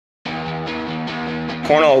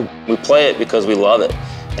Cornhole, we play it because we love it.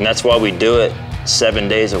 And that's why we do it 7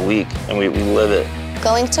 days a week, and we live it.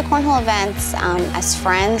 Going to cornhole events as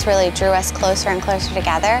friends really drew us closer and closer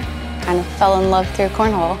together. Kind of fell in love through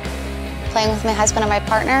cornhole. Playing with my husband and my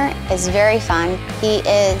partner is very fun. He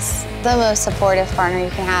is the most supportive partner you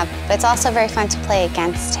can have, but it's also very fun to play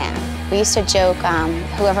against him. We used to joke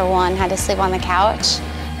whoever won had to sleep on the couch.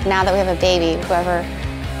 Now that we have a baby, whoever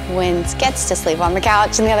wins gets to sleep on the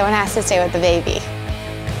couch and the other one has to stay with the baby.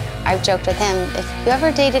 I've joked with him, if you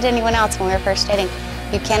ever dated anyone else when we were first dating,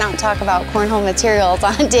 you cannot talk about cornhole materials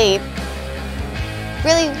on a date.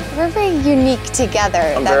 Really, we're very unique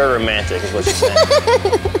together. I'm very romantic is what you're saying.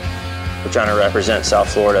 We're trying to represent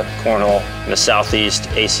South Florida Cornhole in the Southeast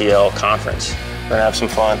ACL Conference. We're gonna have some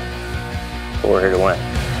fun, but we're here to win.